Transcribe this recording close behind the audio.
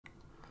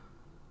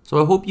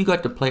So I hope you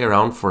got to play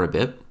around for a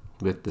bit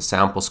with the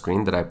sample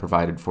screen that I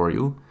provided for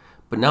you.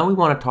 But now we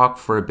want to talk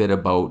for a bit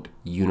about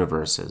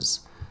universes.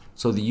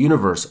 So the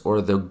universe,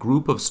 or the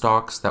group of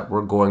stocks that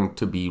we're going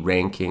to be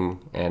ranking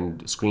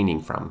and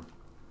screening from.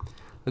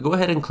 Now go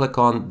ahead and click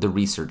on the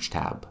Research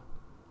tab.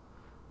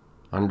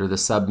 Under the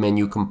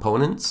submenu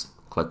Components,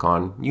 click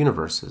on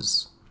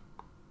Universes.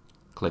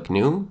 Click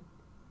New,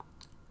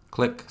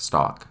 click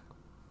Stock.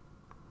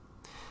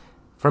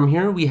 From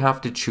here we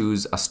have to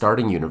choose a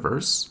starting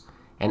universe,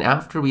 and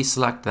after we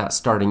select that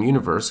starting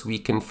universe, we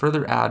can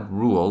further add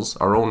rules,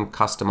 our own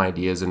custom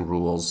ideas and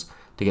rules,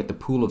 to get the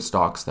pool of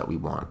stocks that we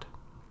want.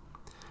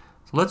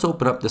 So let's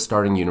open up the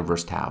starting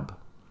universe tab.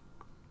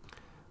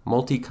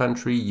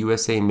 Multi-country,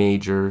 USA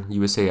Major,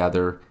 USA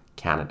Other,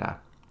 Canada.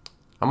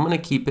 I'm going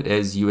to keep it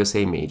as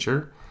USA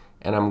Major,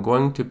 and I'm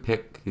going to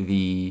pick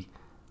the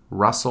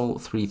Russell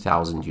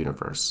 3000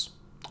 universe,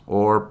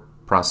 or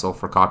Russell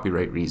for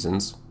copyright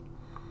reasons,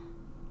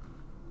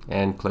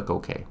 and click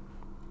OK.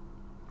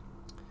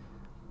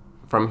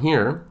 From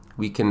here,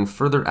 we can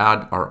further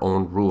add our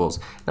own rules.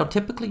 Now,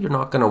 typically, you're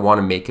not going to want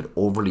to make it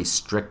overly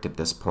strict at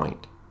this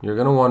point. You're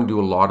going to want to do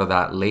a lot of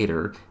that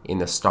later in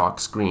the stock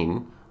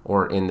screen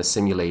or in the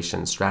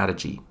simulation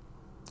strategy.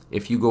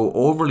 If you go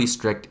overly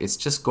strict, it's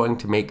just going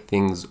to make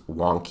things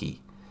wonky.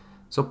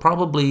 So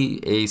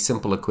probably a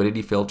simple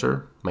liquidity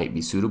filter might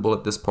be suitable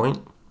at this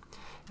point.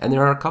 And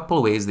there are a couple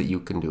of ways that you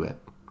can do it.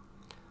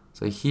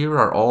 So here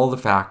are all the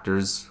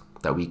factors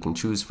that we can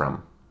choose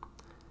from.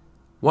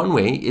 One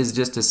way is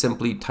just to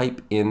simply type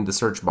in the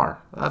search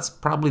bar. That's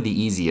probably the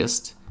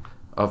easiest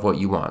of what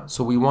you want.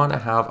 So we want to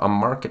have a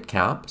market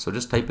cap. So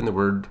just type in the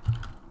word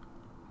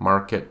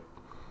market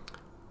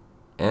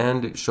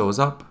and it shows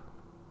up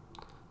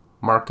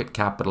market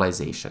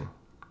capitalization.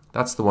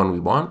 That's the one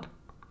we want.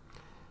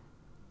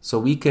 So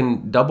we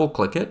can double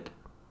click it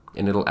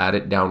and it'll add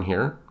it down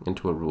here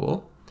into a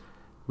rule.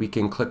 We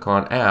can click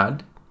on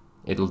add.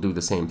 It'll do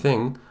the same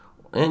thing.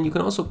 And you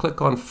can also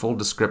click on full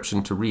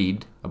description to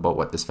read about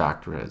what this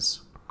factor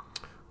is.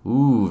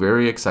 Ooh,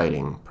 very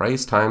exciting.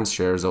 Price times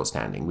shares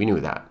outstanding. We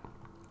knew that.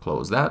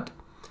 Close that.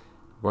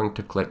 We're going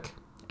to click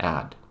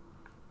add.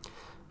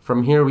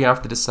 From here we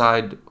have to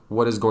decide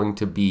what is going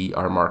to be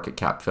our market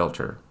cap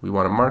filter. We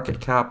want a market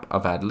cap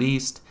of at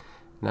least,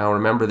 now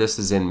remember this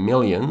is in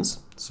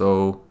millions,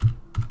 so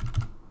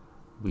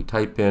we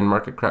type in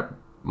market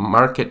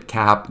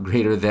cap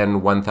greater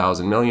than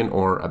 1,000 million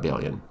or a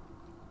billion.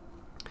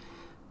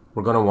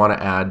 We're going to want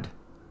to add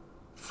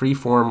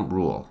freeform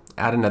rule.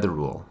 Add another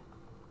rule.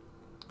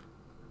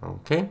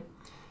 Okay.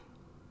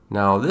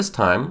 Now this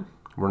time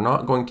we're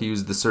not going to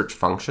use the search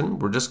function.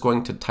 We're just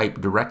going to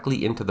type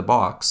directly into the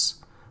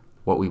box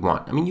what we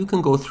want. I mean, you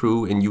can go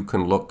through and you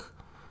can look.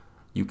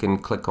 You can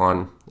click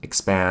on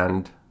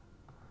expand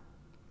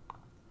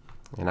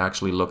and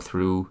actually look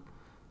through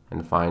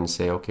and find,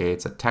 say, okay,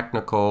 it's a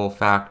technical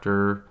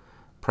factor,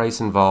 price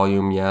and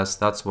volume. Yes,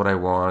 that's what I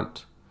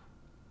want.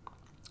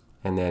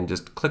 And then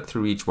just click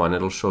through each one.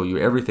 It'll show you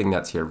everything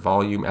that's here.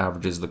 Volume,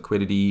 averages,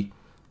 liquidity.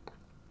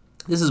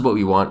 This is what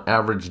we want.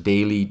 Average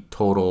daily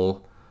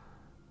total.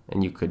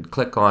 And you could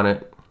click on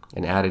it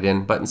and add it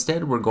in. But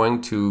instead, we're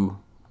going to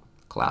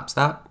collapse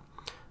that.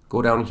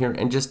 Go down here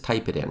and just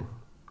type it in.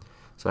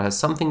 So it has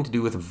something to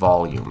do with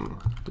volume.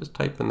 Just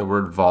type in the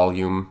word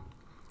volume.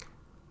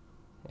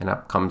 And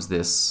up comes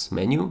this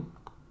menu.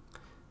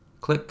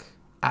 Click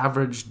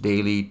average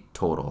daily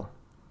total.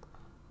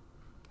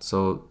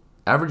 So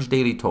average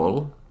daily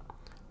total,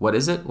 what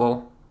is it?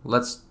 Well,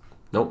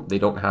 nope, they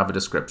don't have a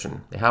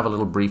description. They have a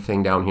little brief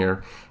thing down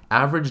here.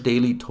 Average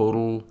daily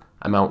total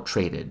amount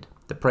traded.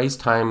 The price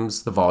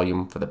times the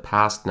volume for the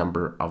past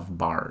number of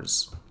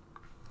bars.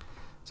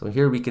 So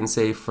here we can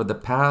say for the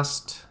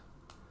past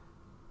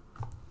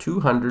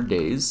 200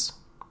 days,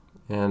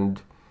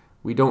 and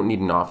we don't need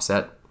an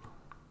offset.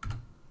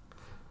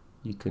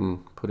 You can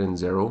put in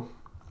 0.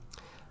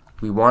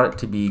 We want it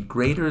to be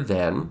greater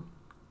than.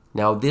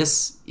 Now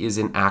this is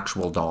in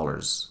actual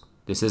dollars.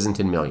 This isn't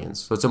in millions.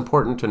 So it's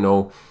important to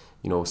know,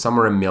 some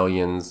are in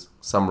millions,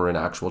 some are in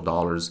actual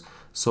dollars.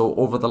 So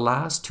over the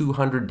last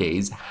 200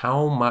 days,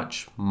 how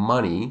much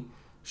money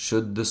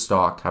should the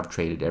stock have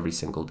traded every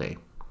single day?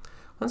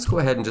 Let's go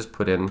ahead and just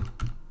put in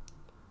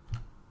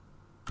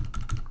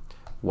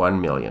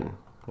 1 million.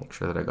 Make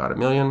sure that I got a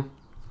million.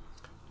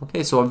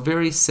 Okay, so a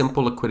very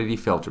simple liquidity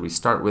filter. We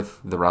start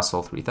with the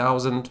Russell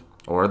 3000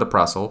 or the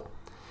Russell.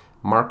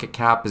 Market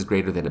cap is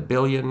greater than $1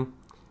 billion,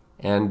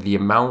 and the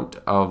amount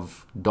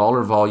of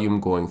dollar volume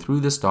going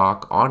through the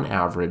stock on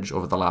average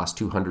over the last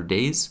 200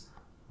 days,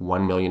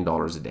 $1 million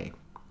a day.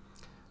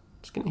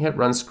 Just going to hit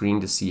run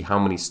screen to see how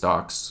many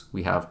stocks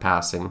we have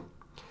passing,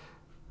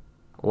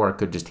 or I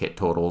could just hit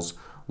totals.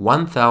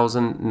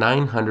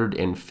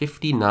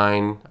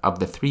 1,959 of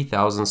the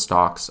 3,000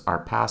 stocks are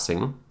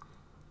passing,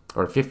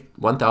 or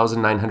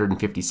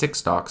 1,956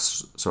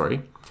 stocks,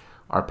 sorry,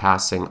 are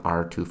passing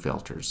our two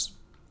filters.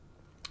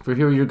 For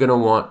here, you're going to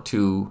want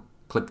to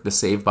click the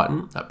Save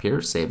button up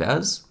here, Save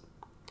As,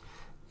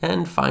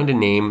 and find a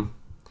name,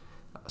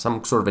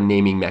 some sort of a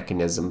naming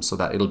mechanism so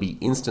that it'll be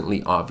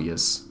instantly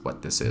obvious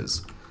what this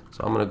is.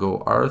 So I'm going to go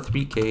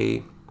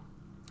R3K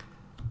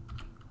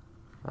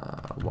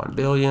 1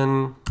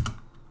 billion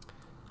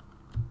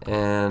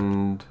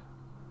and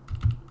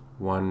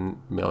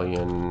 1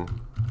 million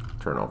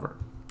turnover.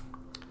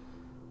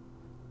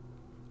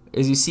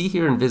 As you see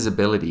here in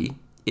visibility,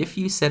 if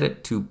you set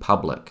it to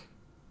public,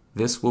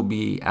 this will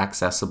be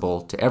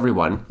accessible to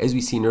everyone. As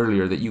we seen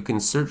earlier, that you can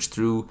search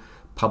through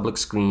public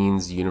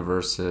screens,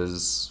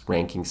 universes,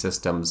 ranking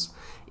systems.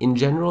 In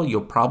general,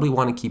 you'll probably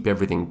want to keep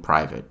everything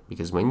private,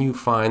 because when you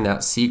find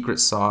that secret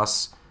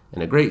sauce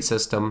in a great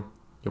system,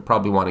 you'll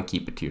probably want to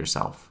keep it to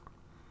yourself.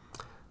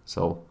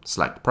 So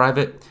select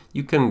private.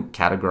 You can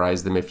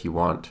categorize them if you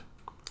want.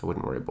 I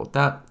wouldn't worry about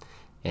that.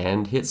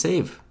 And hit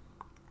save.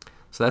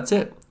 So that's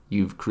it.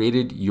 You've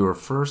created your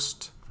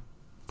first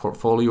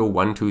Portfolio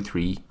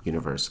 123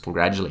 universe.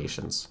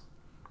 Congratulations.